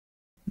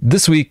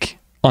this week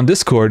on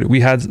Discord, we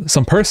had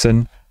some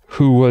person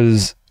who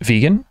was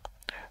vegan,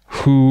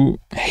 who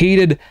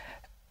hated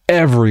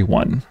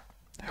everyone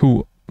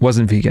who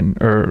wasn't vegan,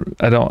 or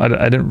I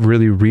didn't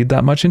really read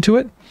that much into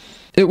it.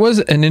 It was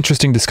an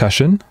interesting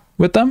discussion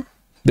with them.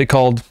 They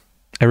called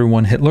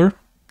everyone Hitler.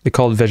 They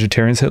called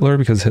vegetarians Hitler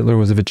because Hitler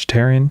was a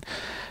vegetarian.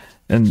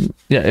 And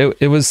yeah,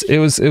 it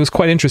was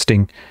quite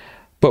interesting.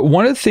 But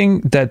one of the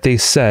things that they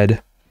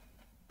said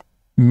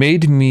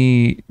made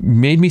me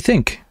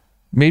think,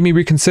 made me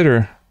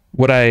reconsider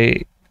what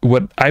I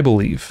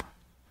believe.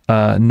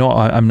 No,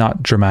 I'm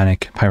not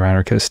Germanic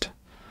hierarchist.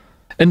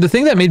 And the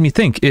thing that made me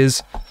think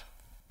is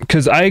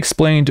because I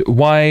explained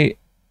why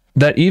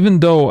that even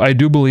though I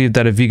do believe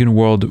that a vegan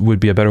world would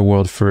be a better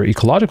world for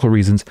ecological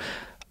reasons,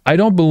 I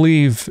don't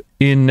believe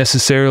in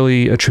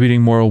necessarily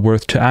attributing moral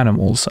worth to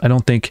animals. I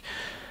don't think,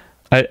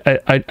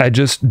 I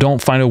just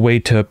don't find a way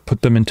to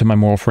put them into my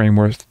moral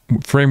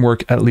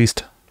framework, at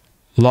least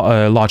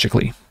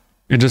logically.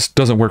 It just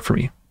doesn't work for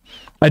me.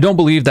 I don't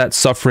believe that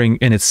suffering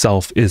in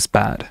itself is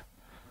bad,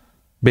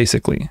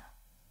 basically.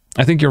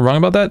 I think you're wrong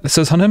about that,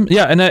 says Hunim.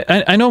 Yeah, and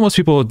I know most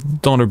people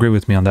don't agree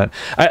with me on that.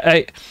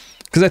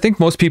 Because I think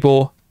most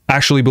people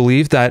actually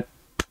believe that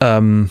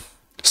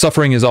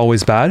suffering is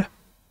always bad,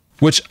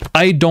 which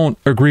I don't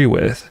agree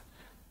with.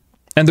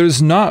 And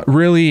there's not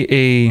really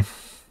a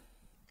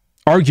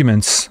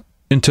arguments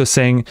into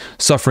saying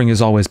suffering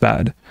is always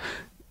bad.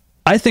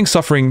 I think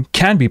suffering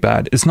can be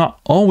bad. It's not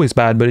always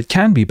bad, but it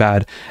can be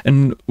bad.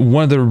 And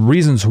one of the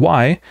reasons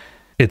why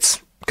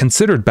it's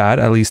considered bad,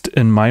 at least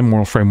in my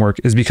moral framework,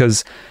 is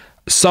because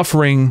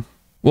suffering,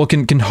 well,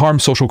 can harm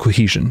social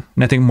cohesion.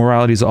 And I think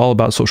morality is all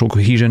about social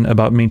cohesion,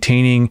 about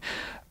maintaining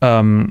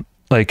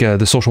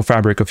the social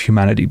fabric of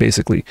humanity,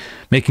 basically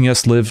making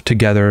us live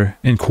together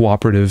in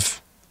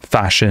cooperative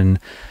fashion.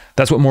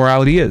 That's what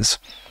morality is.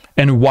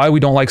 And why we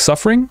don't like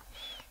suffering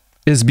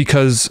is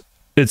because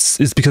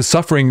it's because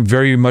suffering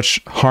very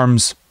much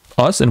harms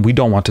us, and we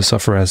don't want to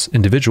suffer as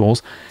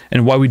individuals.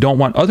 And why we don't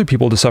want other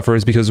people to suffer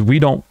is because we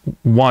don't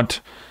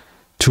want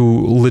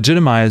to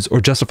legitimize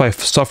or justify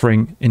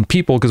suffering in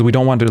people, because we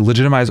don't want to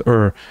legitimize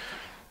or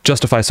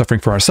justify suffering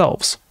for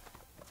ourselves.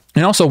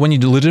 And also, when you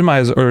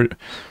legitimize or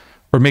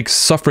make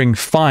suffering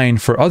fine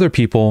for other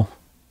people,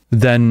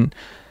 then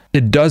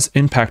it does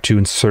impact you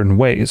in certain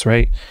ways,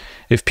 right?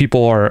 If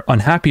people are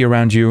unhappy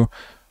around you,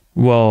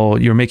 well,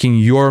 you're making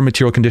your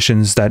material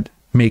conditions that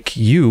make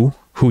you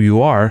who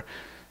you are,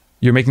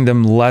 you're making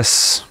them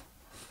less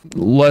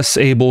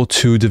able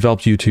to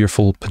develop you to your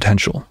full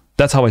potential.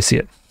 That's how I see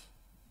it.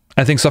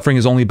 I think suffering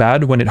is only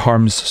bad when it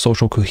harms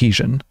social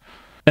cohesion.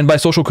 And by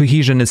social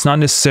cohesion, it's not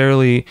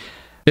necessarily,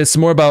 it's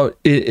more about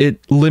it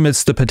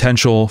limits the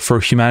potential for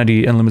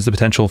humanity and limits the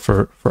potential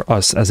for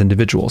us as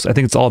individuals. I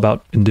think it's all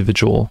about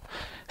individual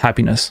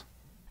happiness.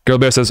 Girl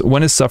Bear says,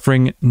 when is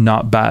suffering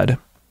not bad?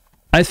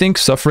 I think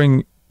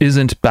suffering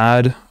isn't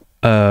bad.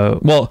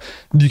 Well,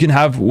 you can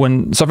have,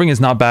 when suffering is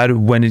not bad,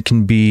 when it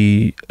can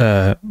be,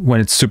 when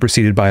it's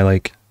superseded by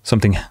like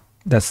something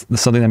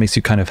that makes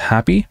you kind of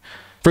happy.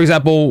 For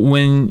example,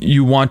 when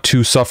you want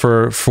to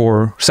suffer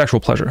for sexual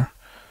pleasure,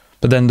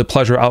 but then the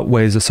pleasure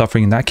outweighs the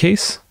suffering in that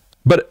case.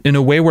 But in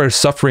a way where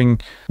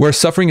suffering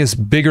is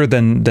bigger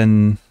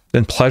than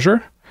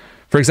pleasure.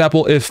 For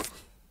example, if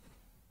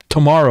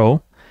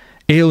tomorrow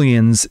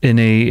aliens in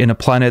a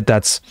planet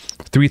that's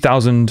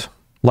 3,000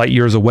 light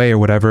years away or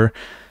whatever,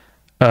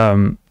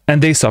 and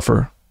they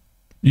suffer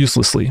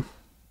uselessly,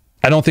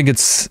 I don't think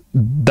it's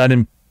that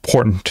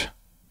important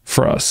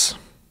for us.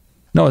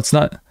 No, it's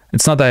not.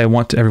 It's not that I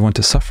want everyone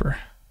to suffer.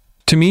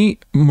 To me,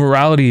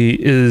 morality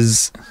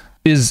is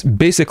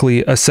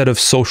basically a set of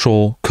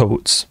social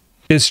codes.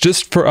 It's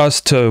just for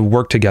us to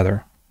work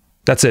together.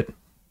 That's it.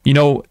 You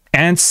know,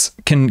 ants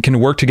can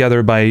work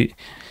together by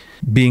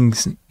being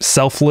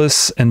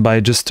selfless and by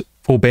just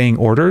obeying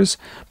orders,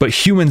 but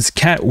humans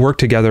can't work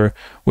together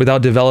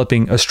without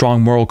developing a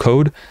strong moral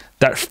code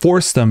that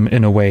force them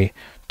in a way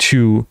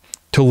to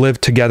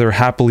live together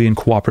happily and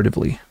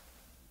cooperatively.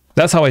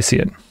 That's how I see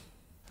it.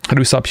 How do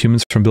we stop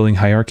humans from building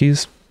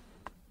hierarchies?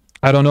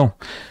 I don't know.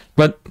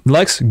 But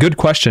Lex, good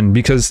question,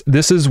 because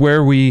this is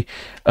where we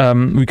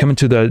come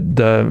into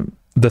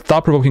the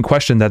thought-provoking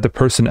question that the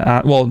person,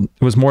 well,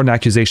 it was more an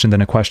accusation than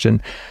a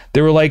question.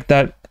 They were like,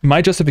 that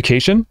my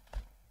justification,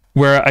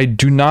 where I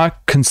do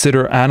not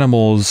consider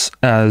animals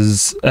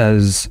as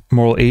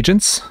moral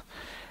agents,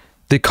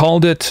 they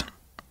called it,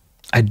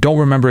 I don't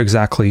remember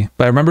exactly,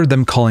 but I remember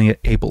them calling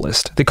it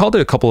ableist. They called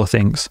it a couple of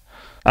things.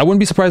 I wouldn't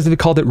be surprised if they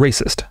called it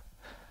racist,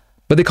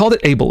 but they called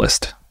it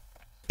ableist.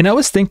 And I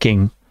was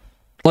thinking,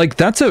 like,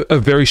 that's a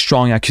very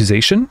strong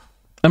accusation.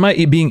 Am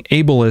I being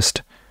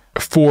ableist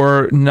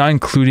for not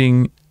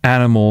including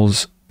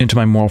animals into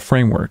my moral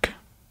framework?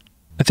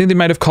 I think they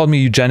might have called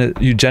me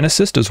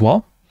eugenicist as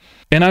well.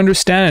 And I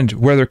understand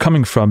where they're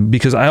coming from,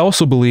 because I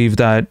also believe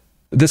that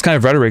this kind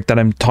of rhetoric that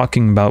I'm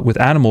talking about with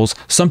animals,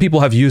 some people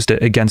have used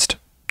it against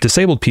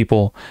disabled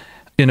people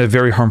in a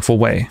very harmful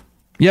way.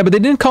 Yeah, but they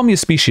didn't call me a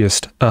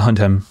speciesist,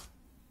 Huntem.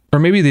 Or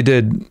maybe they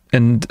did,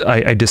 and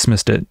I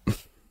dismissed it.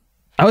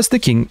 I was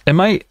thinking,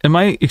 am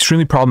I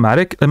extremely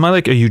problematic? Am I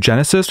like a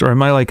eugenicist, or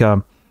am I like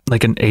an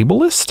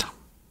ableist?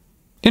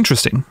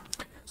 Interesting.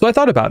 So I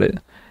thought about it,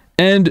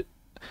 and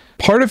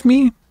part of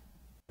me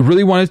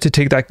really wanted to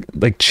take that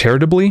like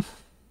charitably.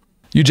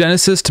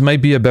 Eugenicist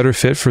might be a better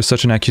fit for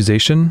such an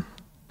accusation,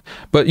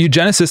 but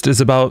eugenicist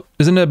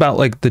isn't it about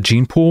like the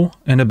gene pool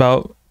and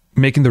about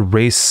making the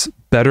race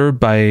better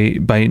by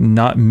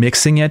not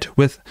mixing it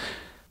with.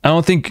 I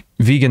don't think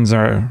vegans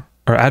are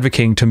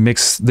advocating to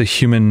mix the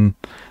human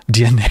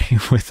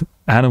DNA with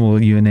animal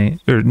DNA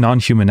or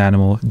non-human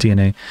animal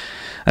DNA.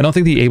 I don't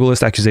think the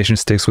ableist accusation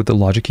sticks with the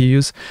logic you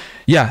use.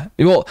 Yeah,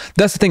 well,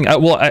 that's the thing.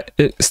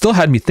 It still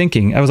had me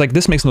thinking. I was like,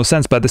 this makes no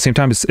sense, but at the same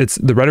time, it's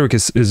the rhetoric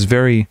is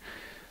very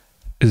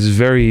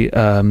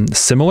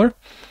similar.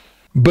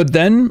 But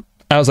then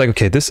I was like,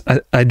 okay,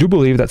 I do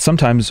believe that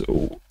sometimes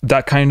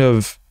that kind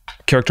of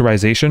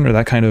characterization or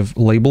that kind of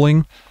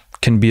labeling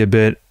can be a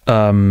bit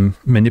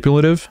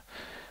manipulative,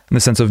 in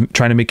the sense of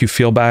trying to make you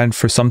feel bad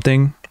for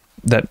something.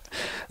 That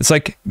it's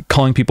like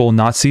calling people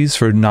Nazis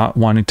for not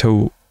wanting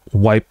to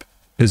wipe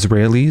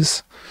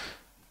Israelis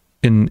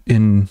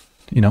in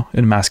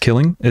mass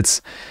killing.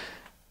 It's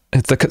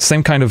the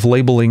same kind of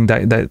labeling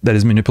that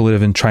is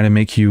manipulative and trying to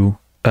make you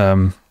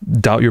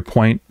doubt your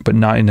point, but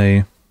not in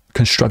a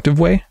constructive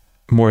way,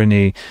 more in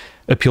a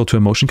appeal to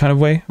emotion kind of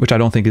way, which I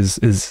don't think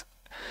is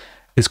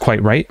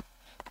quite right.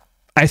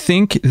 I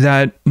think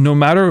that no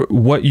matter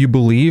what you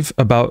believe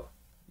about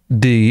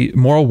the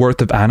moral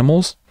worth of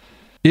animals,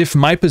 if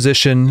my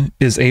position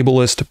is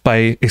ableist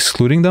by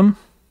excluding them,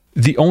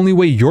 the only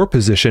way your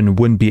position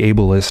wouldn't be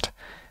ableist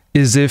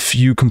is if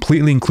you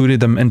completely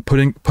included them and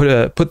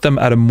put them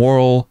at a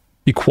moral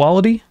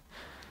equality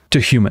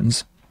to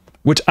humans,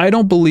 which I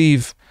don't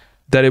believe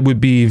that it would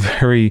be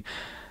very.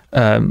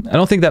 I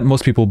don't think that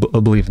most people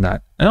believe in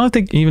that. I don't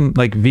think even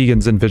like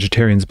vegans and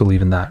vegetarians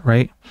believe in that,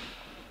 right?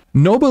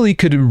 Nobody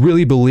could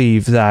really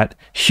believe that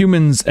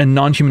humans and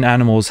non-human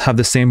animals have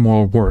the same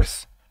moral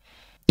worth.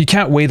 You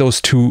can't weigh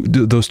those two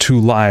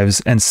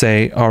lives and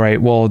say, all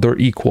right, well, they're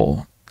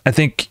equal. I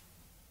think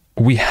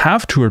we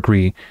have to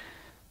agree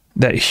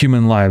that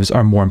human lives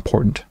are more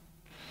important.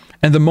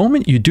 And the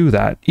moment you do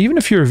that, even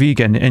if you're a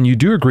vegan and you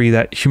do agree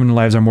that human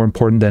lives are more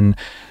important than,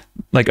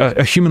 like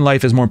a human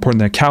life is more important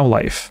than a cow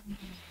life,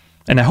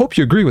 and I hope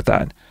you agree with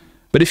that.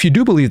 But if you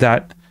do believe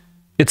that,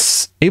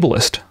 it's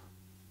ableist,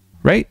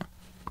 right?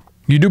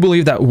 You do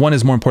believe that one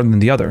is more important than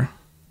the other.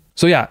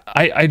 So yeah,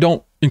 I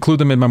don't include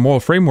them in my moral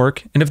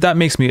framework. And if that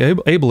makes me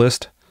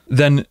ableist,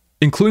 then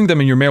including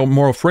them in your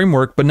moral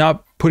framework, but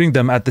not putting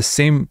them at the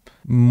same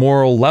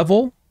moral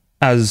level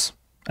as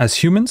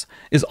humans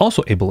is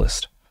also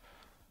ableist.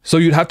 So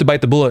you'd have to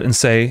bite the bullet and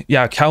say,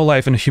 yeah, cow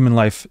life and human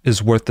life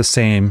is worth the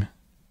same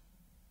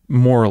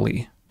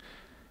morally.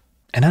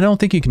 And I don't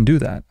think you can do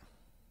that.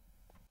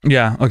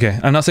 Yeah, okay.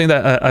 I'm not saying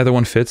that either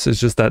one fits. It's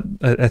just that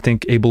I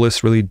think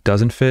ableist really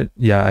doesn't fit.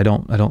 Yeah, I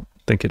don't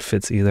think it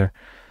fits either.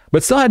 But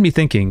it still had me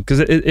thinking,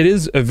 because it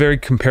is a very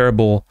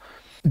comparable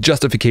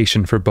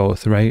justification for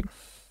both, right?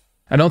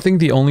 I don't think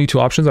the only two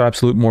options are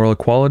absolute moral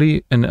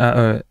equality and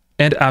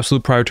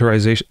absolute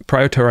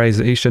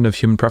prioritization of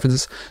human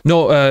preferences.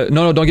 No,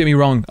 don't get me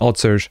wrong, Alt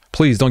Surge.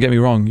 Please don't get me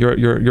wrong.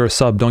 You're a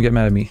sub. Don't get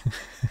mad at me.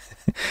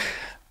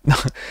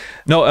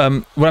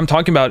 No, what I'm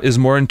talking about is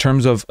more in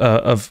terms of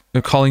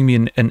calling me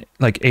an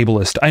like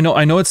ableist. I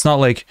know it's not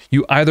like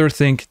you either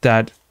think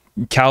that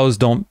cows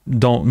don't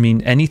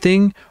mean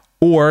anything,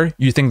 or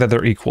you think that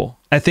they're equal.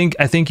 I think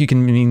you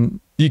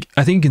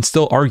can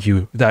still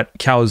argue that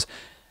cows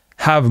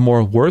have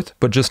moral worth,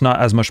 but just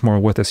not as much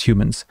moral worth as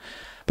humans.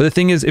 But the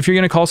thing is, if you're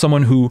going to call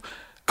someone who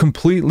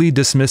completely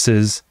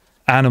dismisses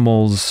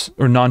animals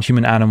or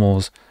non-human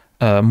animals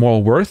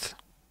moral worth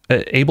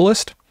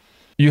ableist,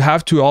 you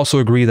have to also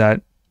agree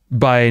that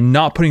by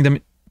not putting them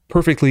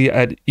perfectly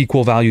at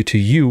equal value to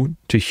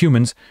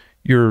humans,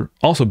 you're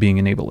also being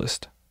an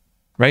ableist,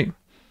 right?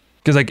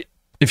 Because like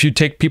if you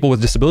take people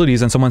with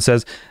disabilities and someone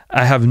says,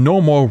 I have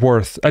no moral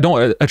worth, I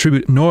don't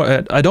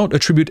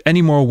attribute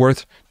any moral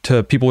worth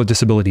to people with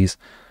disabilities.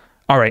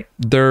 All right,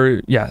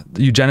 they're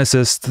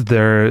eugenicists,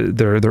 they're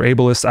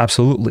ableists,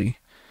 absolutely.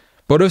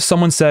 But if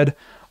someone said,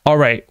 all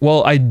right,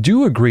 well, I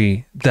do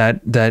agree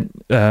that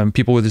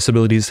people with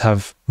disabilities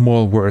have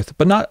moral worth,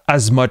 but not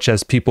as much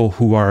as people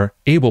who are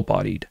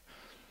able-bodied,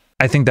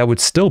 I think that would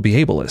still be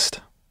ableist.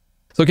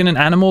 So can an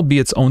animal be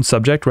its own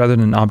subject rather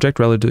than an object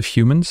relative to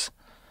humans?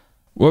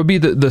 What would be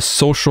the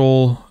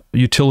social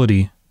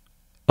utility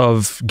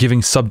of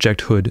giving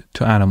subjecthood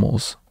to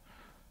animals?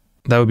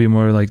 That would be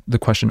more like the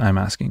question I'm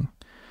asking.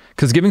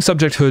 Because giving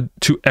subjecthood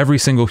to every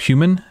single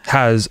human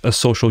has a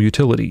social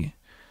utility.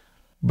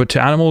 But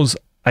to animals,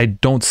 I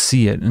don't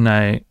see it,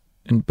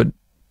 but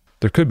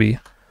there could be.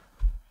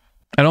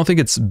 I don't think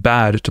it's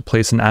bad to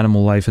place an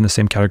animal life in the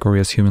same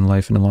category as human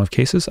life in a lot of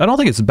cases. I don't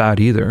think it's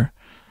bad either.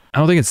 I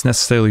don't think it's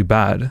necessarily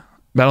bad,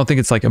 but I don't think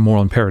it's like a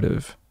moral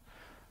imperative.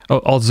 Oh,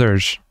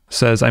 Altzerge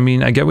says, I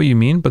mean, I get what you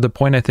mean, but the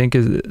point I think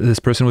is this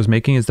person was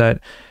making is that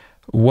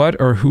what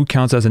or who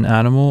counts as an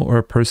animal or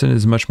a person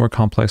is a much more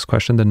complex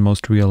question than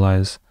most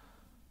realize.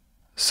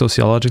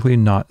 sociologically,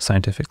 not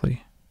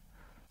scientifically.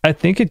 I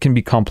think it can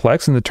be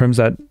complex in the terms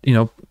that, you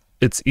know,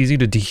 it's easy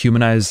to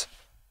dehumanize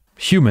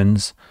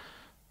humans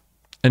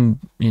and,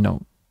 you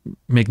know,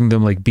 making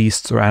them like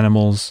beasts or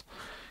animals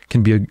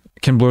can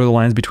blur the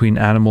lines between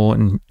animal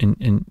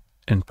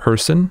and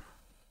person.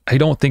 I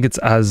don't think it's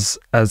as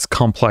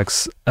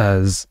complex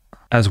as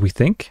we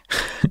think.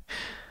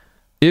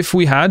 If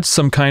we had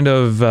some kind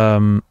of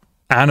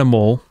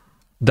animal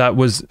that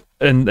was,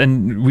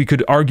 and we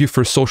could argue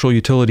for social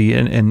utility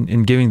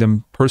and giving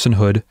them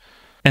personhood,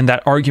 and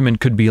that argument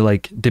could be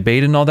like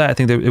debated and all that, I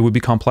think that it would be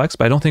complex,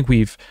 but I don't think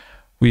we've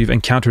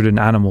encountered an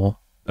animal,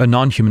 a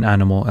non-human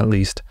animal at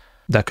least,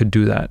 that could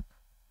do that.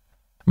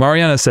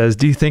 Mariana says,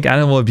 do you think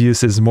animal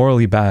abuse is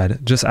morally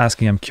bad? Just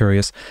asking, I'm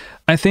curious.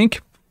 I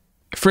think,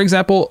 for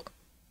example,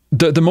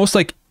 the most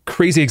like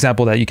crazy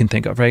example that you can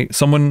think of, right?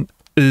 Someone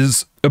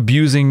is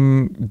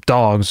abusing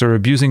dogs or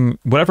abusing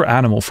whatever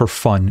animal for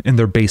fun in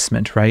their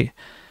basement, right?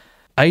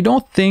 I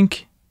don't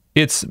think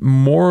it's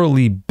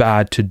morally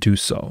bad to do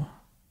so.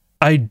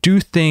 I do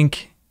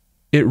think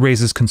it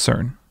raises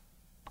concern.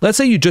 Let's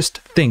say you just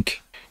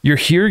think, you're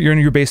here, you're in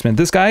your basement.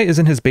 This guy is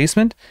in his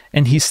basement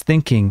and he's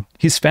thinking,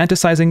 he's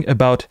fantasizing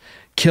about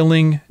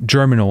killing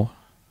Germinal.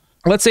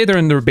 Let's say they're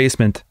in their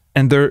basement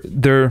and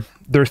they're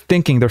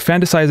thinking, they're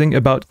fantasizing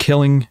about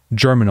killing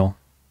Germinal,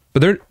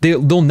 but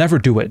they'll never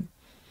do it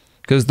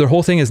because their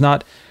whole thing is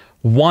not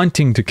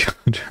wanting to kill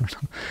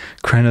Germinal.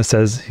 Krena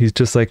says he's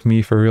just like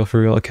me, for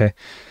real. Okay.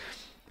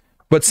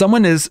 But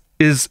someone is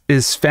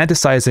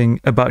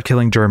fantasizing about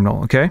killing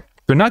Germinal, okay?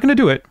 They're not going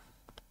to do it.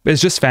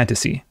 It's just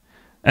fantasy.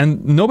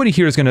 And nobody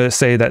here is going to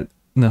say that,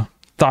 no,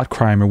 thought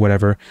crime or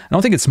whatever. I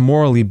don't think it's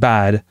morally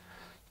bad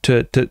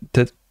to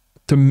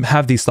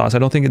have these thoughts. I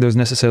don't think there's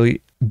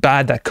necessarily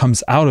bad that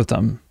comes out of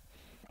them.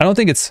 I don't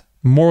think it's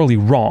morally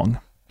wrong,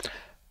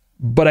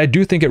 but I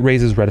do think it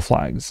raises red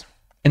flags.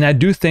 And I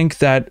do think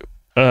that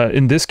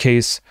in this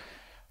case,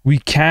 we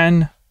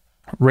can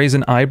raise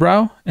an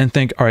eyebrow and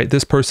think, all right,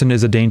 this person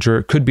is a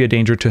danger, could be a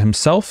danger to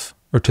himself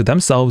or to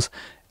themselves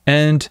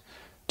and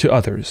to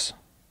others.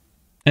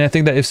 And I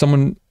think that if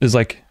someone is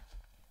like,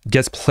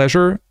 gets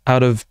pleasure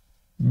out of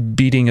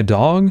beating a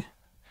dog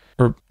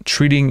or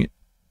treating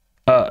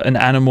an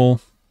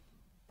animal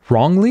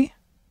wrongly,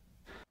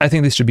 I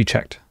think this should be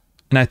checked.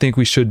 And I think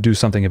we should do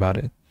something about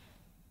it.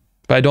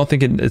 But I don't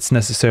think it's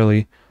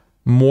necessarily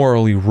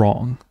morally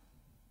wrong.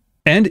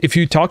 And if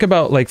you talk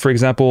about, like, for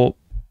example,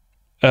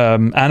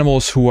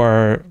 animals who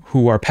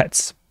are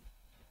pets,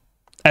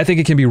 I think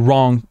it can be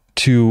wrong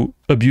to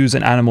abuse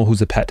an animal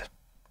who's a pet.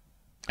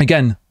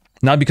 Again,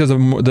 not because of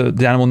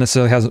the animal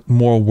necessarily has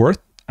moral worth.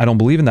 I don't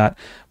believe in that.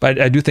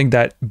 But I do think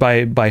that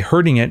by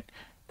hurting it,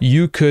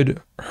 you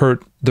could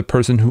hurt the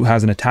person who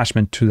has an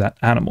attachment to that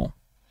animal.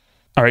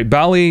 All right,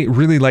 Bali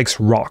really likes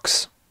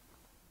rocks.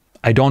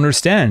 I don't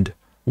understand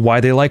why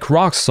they like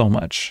rocks so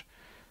much.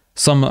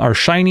 Some are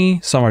shiny,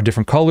 some are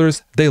different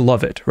colors. They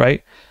love it,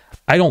 right?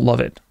 I don't love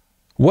it.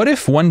 What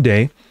if one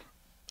day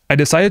I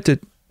decided to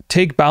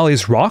take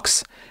Bali's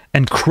rocks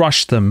and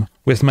crush them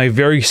with my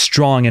very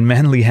strong and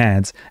manly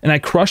hands, and I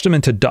crush them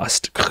into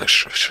dust,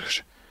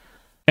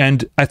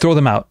 and I throw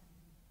them out,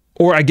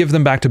 or I give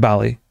them back to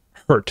Bali,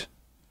 hurt,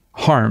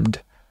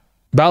 harmed.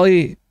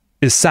 Bali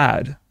is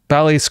sad.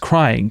 Bali's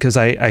crying because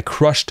I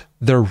crushed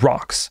their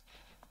rocks.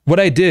 What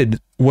I did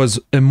was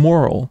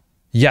immoral,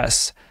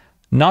 yes,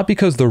 not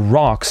because the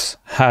rocks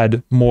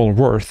had moral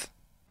worth.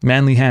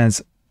 Manly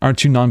hands,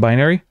 aren't you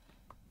non-binary?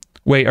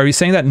 Wait, are you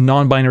saying that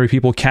non-binary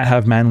people can't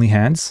have manly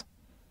hands?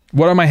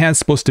 What are my hands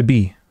supposed to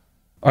be?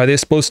 Are they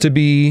supposed to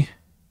be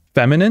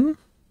feminine?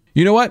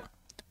 You know what?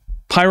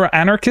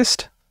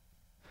 Pyro-anarchist?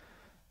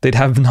 They'd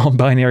have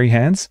non-binary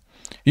hands.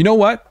 You know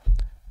what?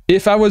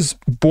 If I was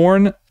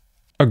born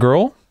a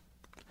girl,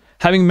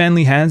 having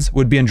manly hands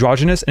would be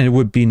androgynous and it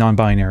would be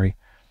non-binary.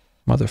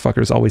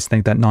 Motherfuckers always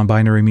think that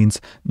non-binary means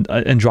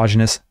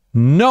androgynous.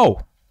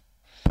 No!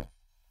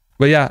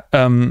 But yeah,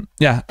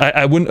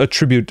 I wouldn't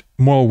attribute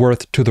moral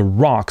worth to the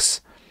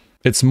rocks.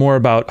 It's more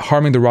about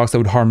harming the rocks that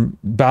would harm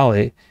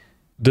Bali.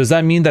 Does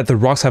that mean that the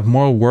rocks have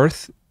moral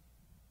worth?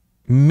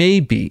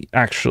 Maybe,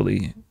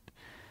 actually.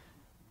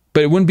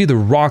 But it wouldn't be the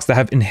rocks that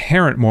have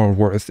inherent moral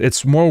worth.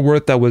 It's moral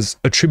worth that was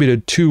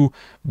attributed to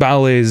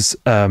Bali's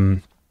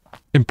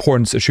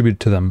importance attributed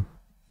to them.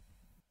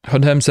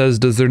 Hodhem says,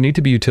 does there need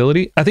to be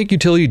utility? I think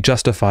utility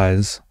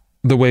justifies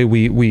the way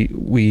we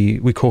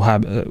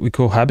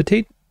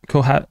cohabitate.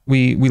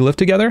 We live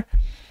together.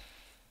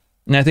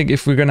 And I think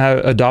if we're going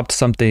to adopt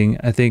something,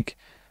 I think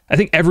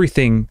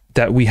everything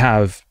that we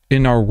have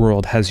in our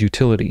world has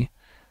utility.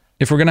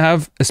 If we're going to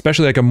have,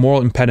 especially like a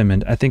moral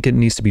impediment, I think it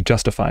needs to be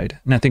justified.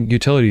 And I think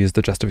utility is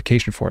the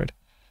justification for it.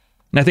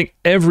 And I think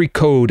every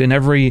code and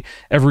every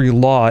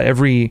law,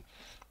 everything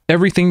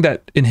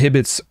that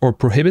inhibits or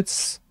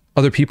prohibits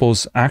other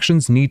people's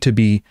actions need to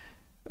be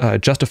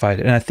justified.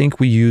 And I think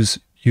we use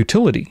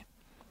utility.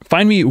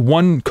 Find me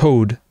one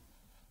code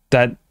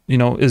that, you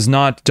know, is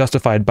not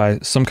justified by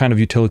some kind of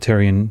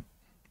utilitarian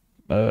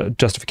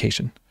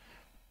justification.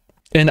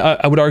 And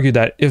I would argue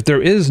that if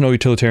there is no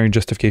utilitarian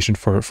justification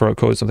for a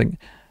code something,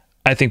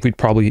 I think we'd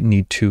probably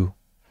need to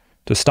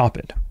stop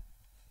it.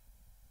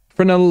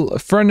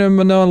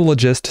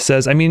 Phenomenologist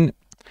says, I mean,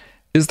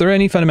 is there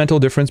any fundamental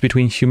difference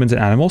between humans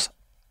and animals?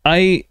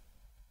 I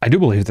do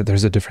believe that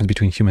there's a difference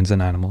between humans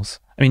and animals.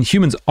 I mean,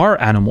 humans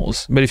are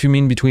animals, but if you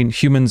mean between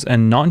humans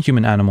and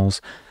non-human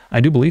animals,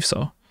 I do believe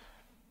so.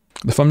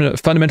 The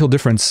fundamental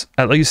difference,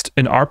 at least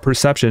in our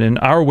perception, in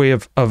our way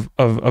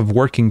of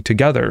working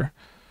together.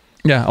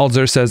 Yeah,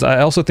 Alzer says,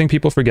 I also think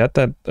people forget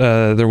that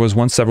there was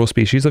once several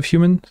species of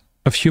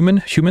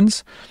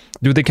humans.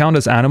 Do they count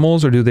as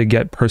animals, or do they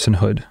get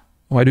personhood?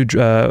 Why do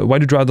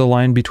draw the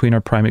line between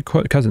our primate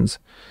cousins?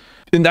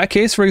 In that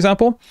case, for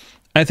example,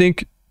 I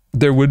think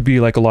there would be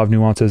like a lot of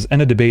nuances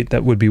and a debate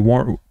that would be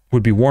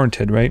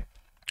warranted, right?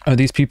 Are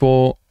these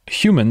people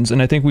humans?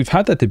 And I think we've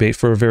had that debate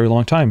for a very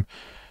long time.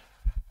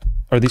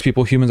 Are these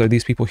people humans? Are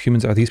these people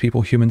humans? Are these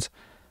people humans?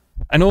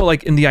 I know,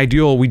 like, in the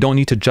ideal, we don't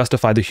need to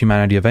justify the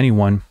humanity of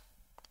anyone,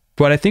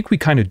 but I think we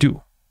kind of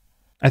do.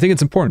 I think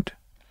it's important.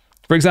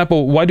 For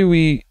example, why do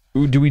we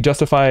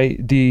justify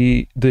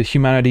the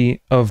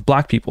humanity of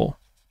Black people?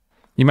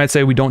 You might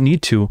say we don't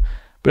need to,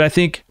 but I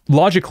think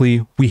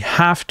logically we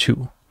have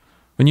to.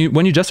 When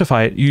you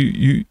justify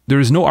it, there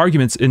is no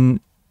arguments in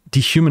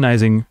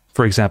dehumanizing,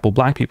 for example,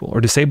 Black people or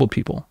disabled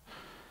people.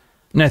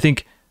 And I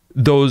think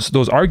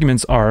those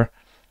arguments are,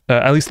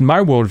 at least in my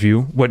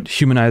worldview, what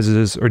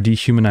humanizes or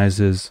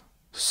dehumanizes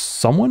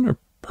someone or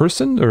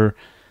person or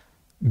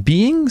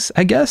beings,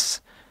 I guess,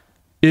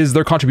 is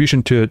their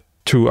contribution to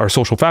our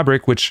social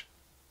fabric, which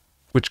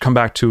come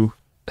back to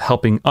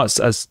helping us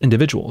as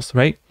individuals,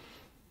 right?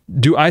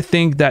 Do I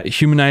think that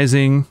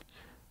humanizing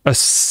a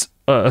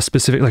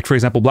specific, like, for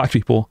example, Black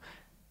people,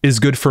 is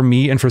good for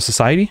me and for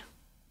society?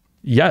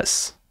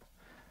 Yes.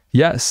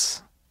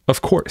 Yes,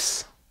 of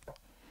course.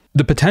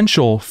 The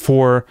potential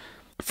for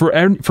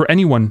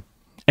anyone,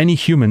 any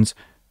humans,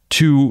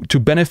 to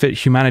benefit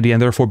humanity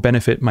and therefore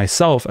benefit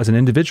myself as an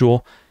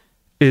individual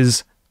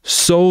is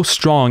so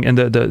strong, and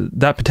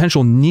that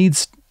potential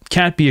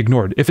can't be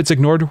ignored. If it's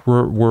ignored,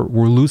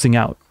 we're losing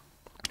out.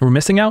 We're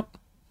missing out.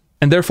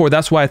 And therefore,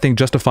 that's why I think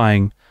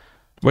justifying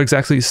what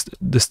exactly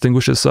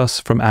distinguishes us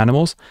from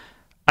animals,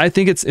 I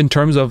think it's in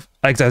terms of,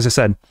 like, as I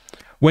said,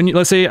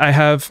 let's say I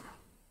have,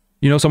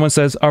 someone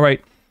says, all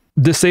right,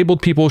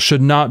 disabled people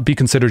should not be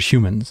considered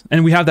humans.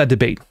 And we have that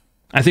debate.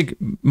 I think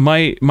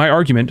my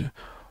argument,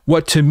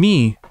 what to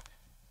me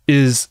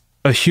is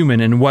a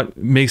human and what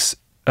makes,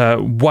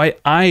 why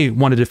I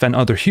want to defend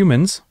other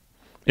humans,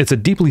 it's a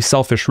deeply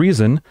selfish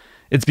reason.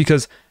 It's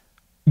because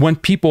when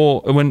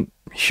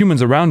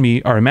humans around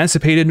me are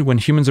emancipated, when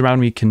humans around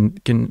me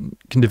can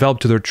develop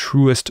to their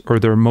truest or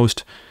their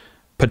most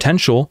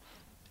potential,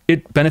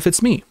 it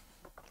benefits me,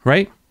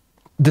 right?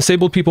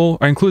 Disabled people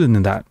are included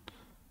in that.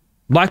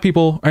 Black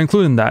people are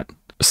included in that.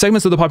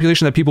 Segments of the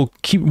population that people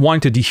keep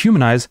wanting to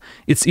dehumanize,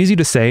 it's easy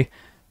to say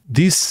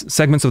these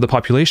segments of the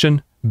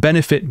population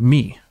benefit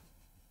me,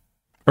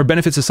 or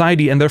benefit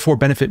society and therefore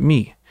benefit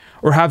me,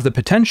 or have the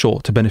potential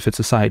to benefit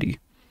society.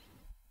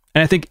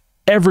 And I think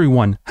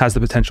everyone has the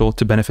potential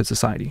to benefit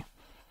society,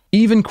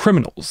 even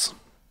criminals.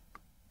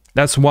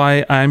 That's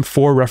why I'm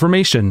for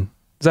reformation.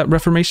 Is that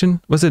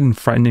reformation? What's it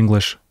in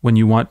English when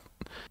you want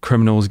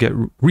criminals get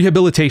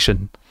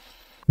rehabilitation?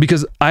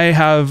 Because I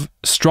have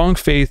strong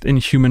faith in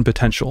human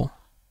potential.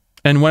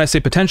 And when I say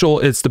potential,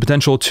 it's the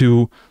potential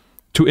to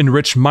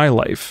enrich my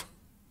life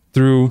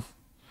through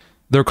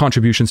their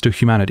contributions to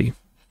humanity.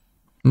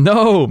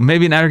 No,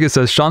 maybe an anarchist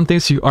says, Sean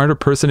thinks you aren't a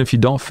person if you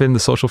don't fit in the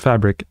social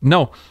fabric.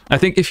 No, I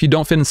think if you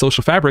don't fit in the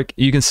social fabric,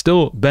 you can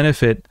still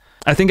benefit.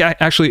 I think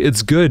actually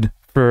it's good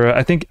for,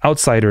 I think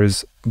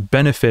outsiders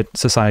benefit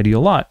society a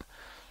lot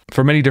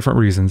for many different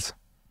reasons.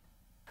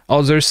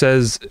 Alzer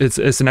says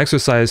it's an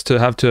exercise to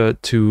have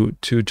to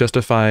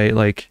justify,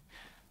 like,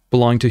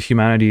 belonging to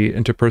humanity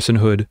and to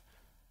personhood.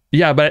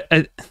 Yeah, but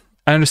I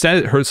understand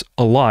it hurts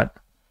a lot,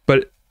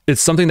 but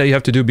it's something that you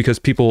have to do because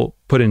people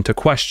put into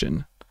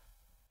question.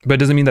 But it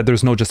doesn't mean that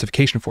there's no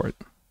justification for it.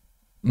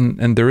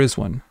 And there is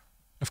one,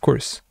 of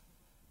course.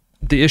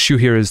 The issue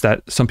here is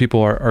that some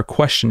people are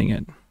questioning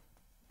it.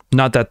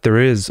 Not that there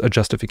is a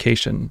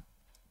justification.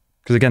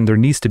 Because again, there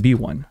needs to be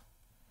one.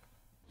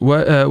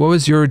 What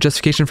was your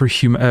justification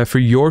for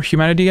your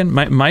humanity and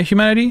my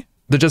humanity?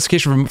 The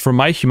justification for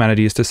my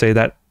humanity is to say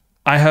that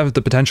I have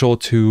the potential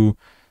to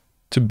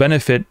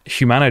benefit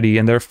humanity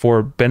and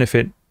therefore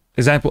benefit,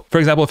 for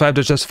example, if I have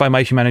to justify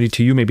my humanity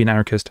to you, maybe an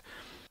anarchist,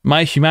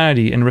 my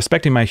humanity and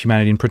respecting my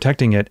humanity and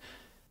protecting it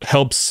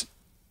helps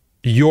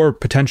your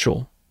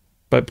potential.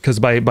 But because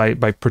by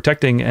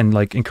protecting and,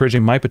 like,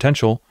 encouraging my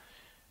potential,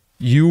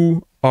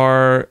 you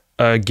are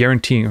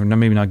guaranteeing, or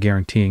maybe not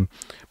guaranteeing,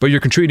 but you're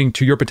contributing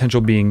to your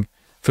potential being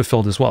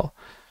fulfilled as well.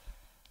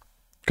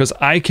 Because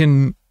I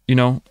can,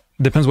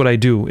 depends what I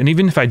do. And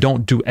even if I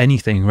don't do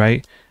anything,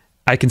 right,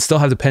 I can still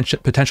have the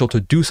potential to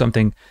do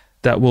something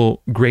that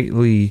will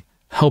greatly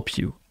help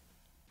you.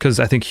 Because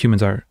I think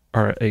humans are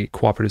a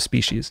cooperative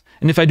species.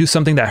 And if I do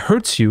something that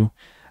hurts you,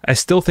 I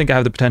still think I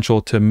have the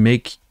potential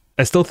to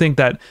I still think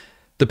that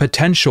the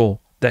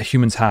potential that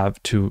humans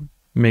have to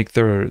make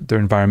their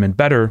environment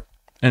better.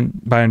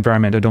 And by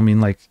environment, I don't mean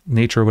like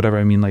nature or whatever.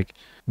 I mean like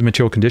the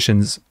material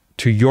conditions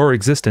to your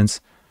existence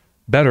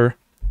better,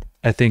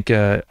 I think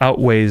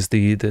outweighs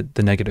the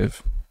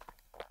negative.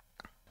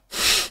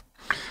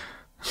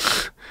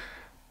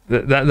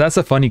 That's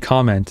a funny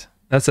comment.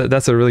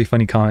 That's a really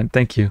funny comment.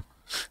 Thank you.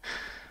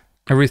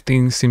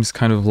 Everything seems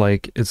kind of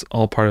like it's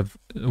all part of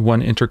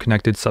one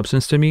interconnected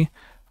substance to me.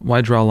 Why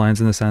draw lines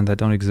in the sand that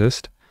don't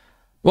exist?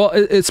 Well,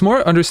 it's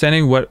more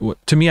understanding what,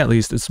 to me at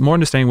least, it's more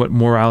understanding what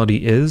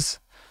morality is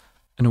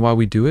and why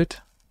we do it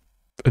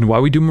and why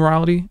we do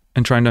morality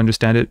and trying to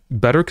understand it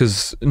better.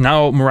 Because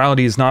now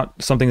morality is not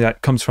something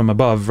that comes from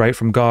above, right?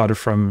 From God or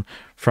from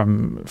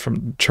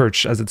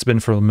church as it's been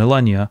for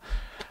millennia,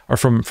 or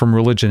from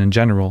religion in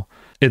general.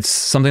 It's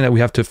something that we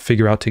have to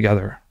figure out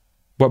together,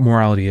 what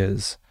morality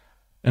is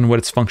and what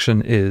its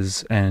function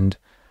is and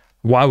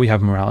why we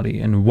have morality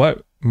and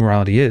what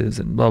morality is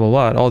and blah, blah,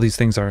 blah. All these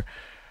things are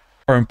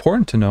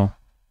important to know.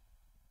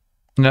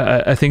 And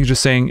I think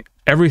just saying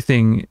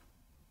everything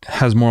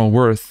has moral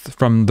worth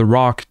from the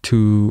rock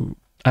to,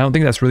 I don't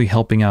think that's really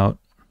helping out.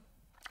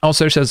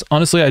 Also says,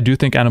 honestly, I do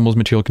think animals'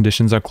 material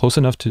conditions are close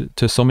enough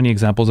to so many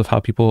examples of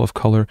how people of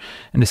color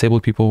and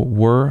disabled people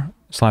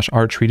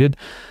were/are treated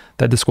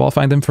that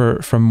disqualifying them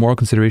from moral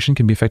consideration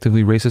can be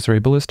effectively racist or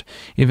ableist,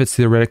 if it's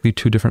theoretically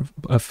too different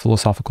a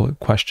philosophical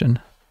question.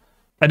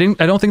 I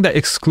don't think that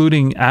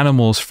excluding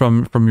animals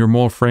from your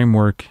moral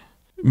framework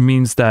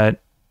means that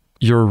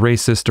you're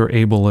racist or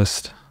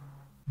ableist.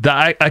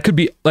 That I could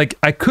be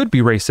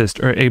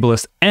racist or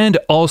ableist and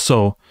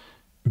also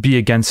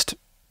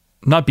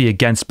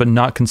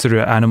not consider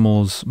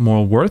animals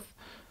moral worth.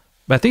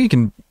 But I think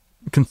you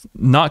can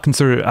not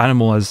consider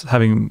animal as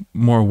having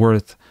moral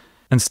worth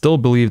and still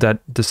believe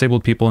that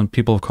disabled people and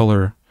people of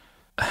color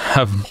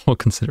have moral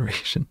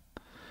consideration.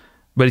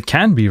 But it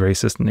can be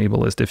racist and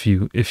ableist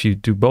if you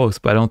do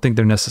both, but I don't think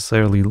they're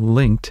necessarily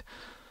linked.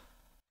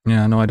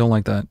 Yeah, no, I don't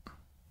like that.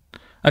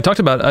 I talked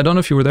about, I don't know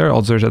if you were there,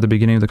 Aldzerj, at the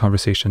beginning of the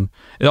conversation.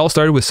 It all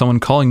started with someone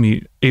calling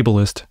me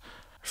ableist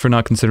for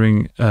not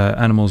considering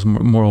animals'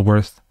 moral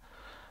worth.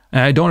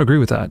 And I don't agree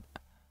with that.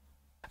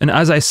 And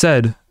as I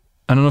said,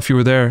 I don't know if you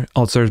were there,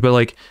 Aldzerj, but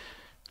like,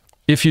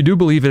 if you do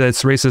believe that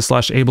it's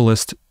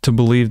racist/ableist to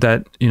believe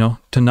that,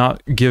 to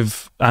not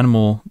give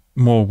animal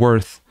moral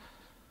worth,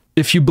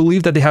 if you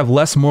believe that they have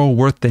less moral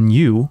worth than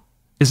you,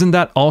 isn't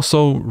that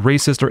also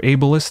racist or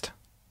ableist?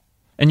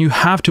 And you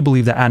have to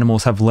believe that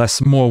animals have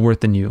less moral worth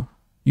than you.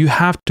 You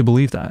have to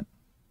believe that.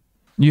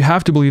 You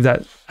have to believe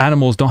that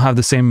animals don't have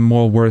the same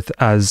moral worth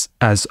as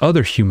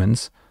other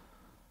humans.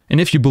 And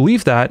if you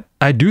believe that,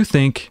 I do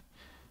think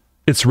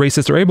it's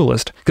racist or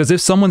ableist. Because if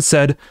someone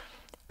said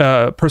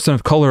a person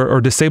of color or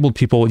disabled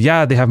people,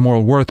 yeah, they have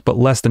moral worth, but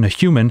less than a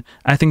human,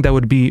 I think that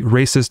would be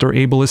racist or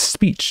ableist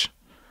speech.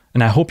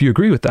 And I hope you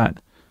agree with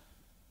that.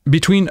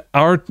 Between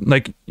our,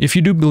 like, if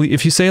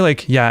you say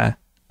like, yeah,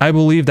 I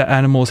believe that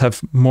animals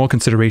have moral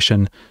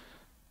consideration,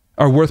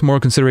 are worth moral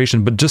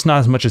consideration, but just not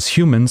as much as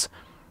humans,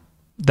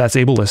 that's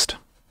ableist.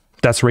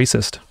 That's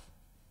racist.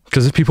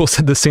 Because if people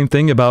said the same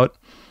thing about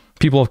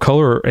people of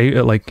color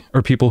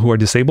or people who are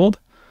disabled,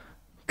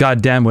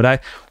 god damn, would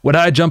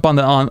I jump on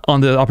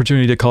the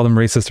opportunity to call them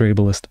racist or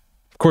ableist?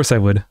 Of course I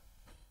would.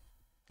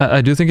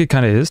 I do think it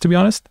kind of is, to be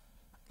honest.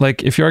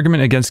 Like, if your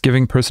argument against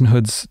giving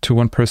personhoods to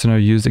one person are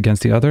used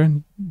against the other,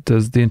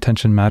 does the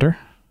intention matter?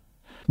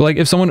 But like,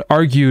 if someone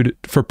argued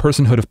for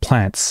personhood of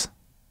plants,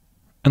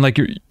 and like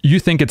you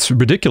think it's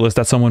ridiculous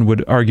that someone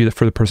would argue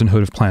for the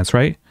personhood of plants,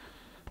 right?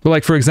 But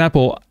like, for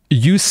example,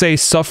 you say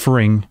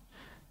suffering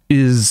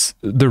is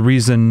the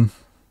reason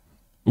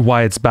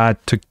why it's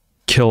bad to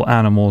kill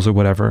animals or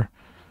whatever.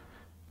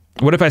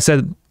 What if I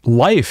said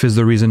life is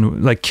the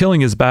reason, like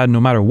killing is bad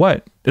no matter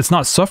what? It's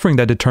not suffering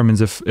that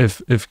determines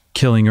if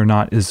killing or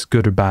not is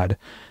good or bad.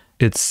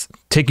 It's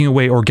taking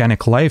away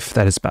organic life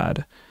that is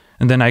bad.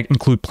 And then I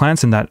include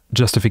plants in that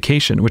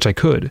justification, which I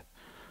could.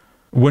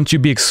 Wouldn't you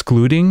be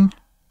excluding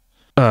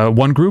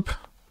one group's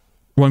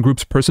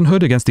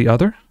personhood against the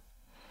other?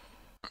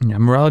 Yeah,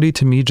 morality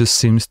to me just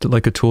seems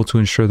like a tool to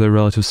ensure the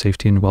relative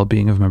safety and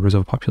well-being of members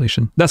of a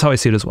population. That's how I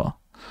see it as well.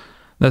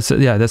 That's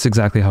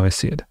exactly how I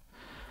see it.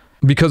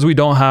 Because we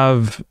don't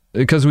have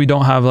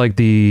like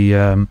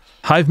the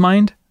hive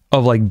mind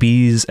of like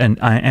bees and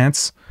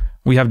ants,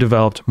 we have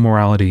developed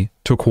morality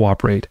to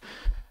cooperate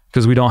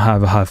because we don't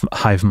have a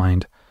hive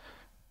mind.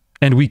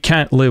 And we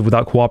can't live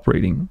without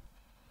cooperating.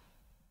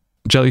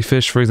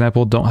 Jellyfish, for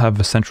example, don't have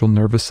a central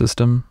nervous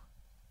system.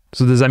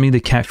 So does that mean they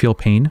can't feel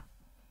pain?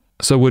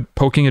 So would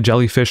poking a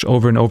jellyfish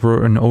over and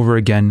over and over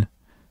again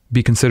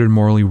be considered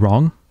morally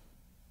wrong?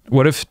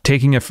 What if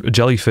taking a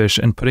jellyfish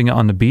and putting it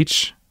on the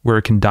beach where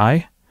it can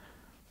die,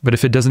 but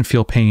if it doesn't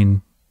feel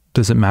pain,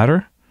 does it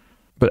matter?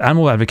 But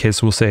animal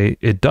advocates will say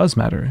it does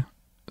matter.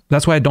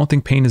 That's why I don't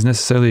think pain is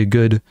necessarily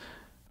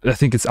I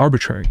think it's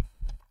arbitrary.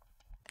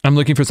 I'm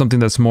looking for something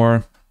that's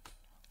more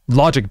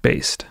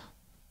logic-based.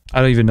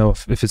 I don't even know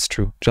if it's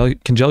true.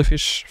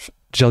 Jellyfish,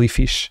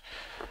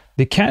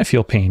 they can't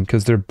feel pain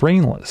because they're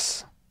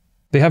brainless.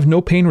 They have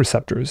no pain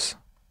receptors.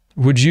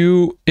 Would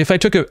you, if I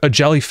took a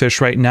jellyfish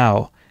right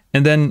now,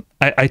 and then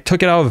I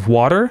took it out of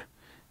water,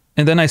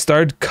 and then I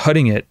started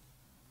cutting it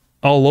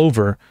all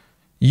over,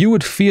 you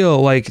would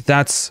feel like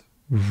that's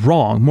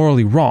wrong,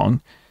 morally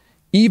wrong,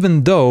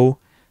 even though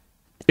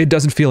it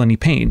doesn't feel any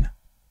pain,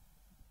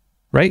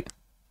 right?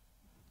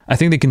 I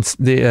think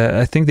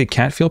I think they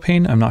can't feel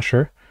pain. I'm not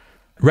sure.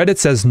 Reddit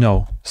says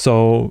no.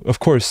 So of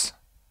course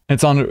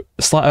it's on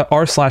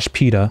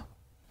r/PETA.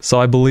 So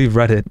I believe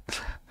Reddit.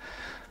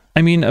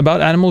 I mean,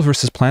 about animals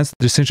versus plants,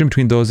 the distinction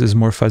between those is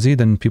more fuzzy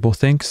than people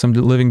think. Some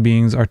living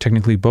beings are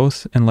technically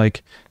both. And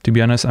like, to be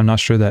honest, I'm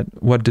not sure that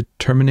what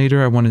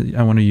determinator I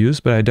want to use,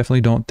 but I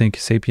definitely don't think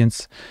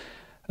sapience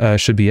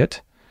should be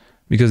it,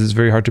 because it's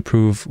very hard to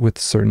prove with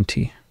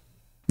certainty.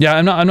 Yeah,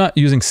 I'm not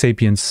using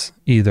sapience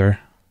either,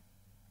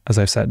 as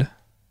I've said.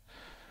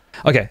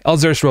 Okay,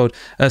 Alzer's wrote,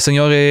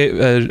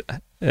 Signore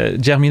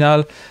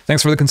Germinal,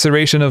 thanks for the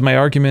consideration of my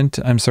argument.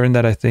 I'm certain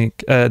that I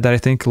think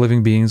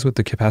living beings with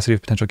the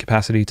potential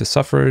capacity to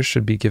suffer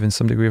should be given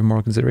some degree of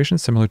moral consideration,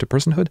 similar to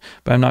personhood.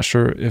 But I'm not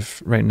sure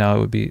if right now it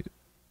would be,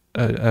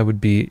 I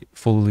would be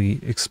fully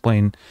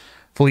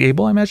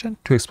able, I imagine,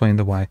 to explain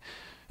the why.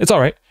 It's all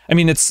right. I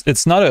mean,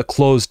 it's not a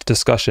closed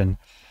discussion.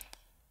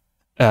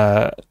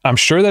 I'm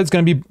sure that it's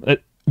going to be.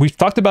 We've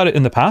talked about it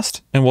in the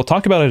past, and we'll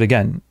talk about it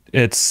again.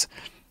 I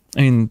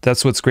mean,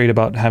 that's what's great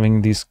about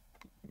having these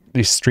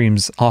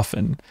streams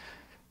often.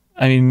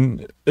 I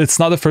mean, it's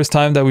not the first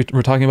time that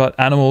we're talking about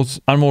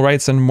animal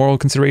rights and moral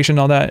consideration and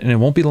all that, and it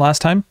won't be the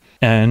last time.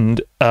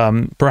 And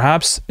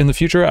perhaps in the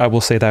future, I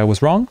will say that I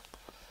was wrong.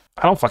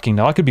 I don't fucking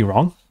know. I could be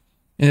wrong.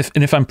 And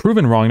if I'm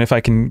proven wrong, and if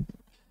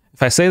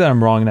I say that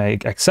I'm wrong and I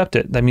accept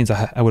it, that means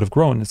I would have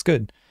grown. It's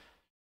good.